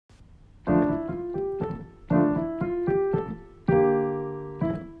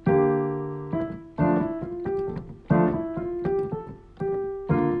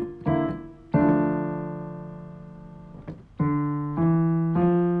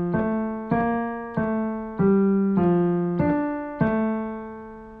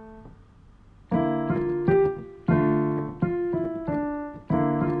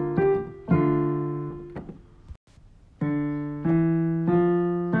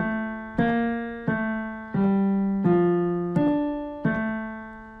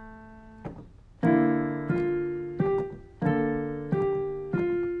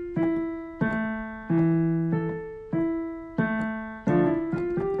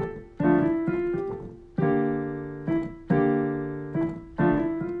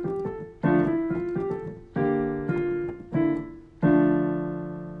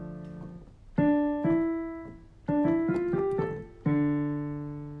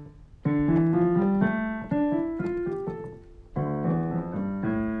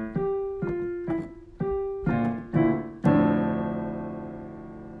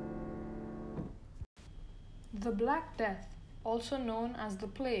also known as the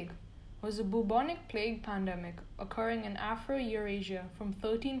plague, was a bubonic plague pandemic occurring in Afro-Eurasia from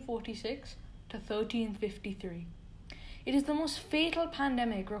 1346 to 1353. It is the most fatal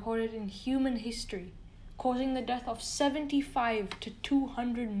pandemic recorded in human history, causing the death of 75 to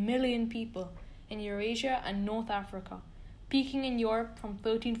 200 million people in Eurasia and North Africa, peaking in Europe from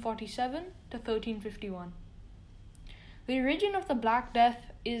 1347 to 1351. The origin of the Black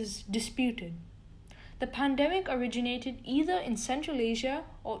Death is disputed. The pandemic originated either in Central Asia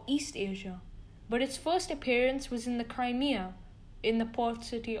or East Asia, but its first appearance was in the Crimea, in the port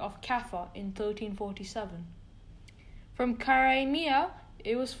city of Kaffa in 1347. From Crimea,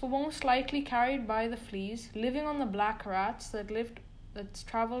 it was most likely carried by the fleas living on the black rats that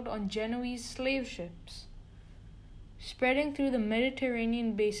traveled on Genoese slave ships, spreading through the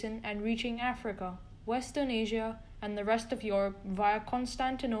Mediterranean basin and reaching Africa, Western Asia, and the rest of Europe via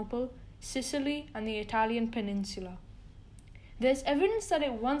Constantinople, Sicily, and the Italian peninsula. There is evidence that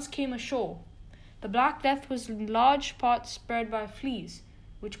it once came ashore. The Black Death was in large part spread by fleas,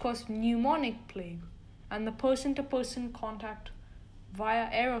 which caused pneumonic plague, and the person-to-person contact via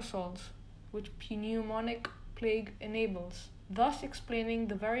aerosols, which pneumonic plague enables, thus explaining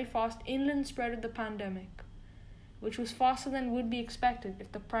the very fast inland spread of the pandemic, which was faster than would be expected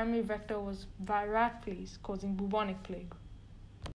if the primary vector was rat fleas causing bubonic plague.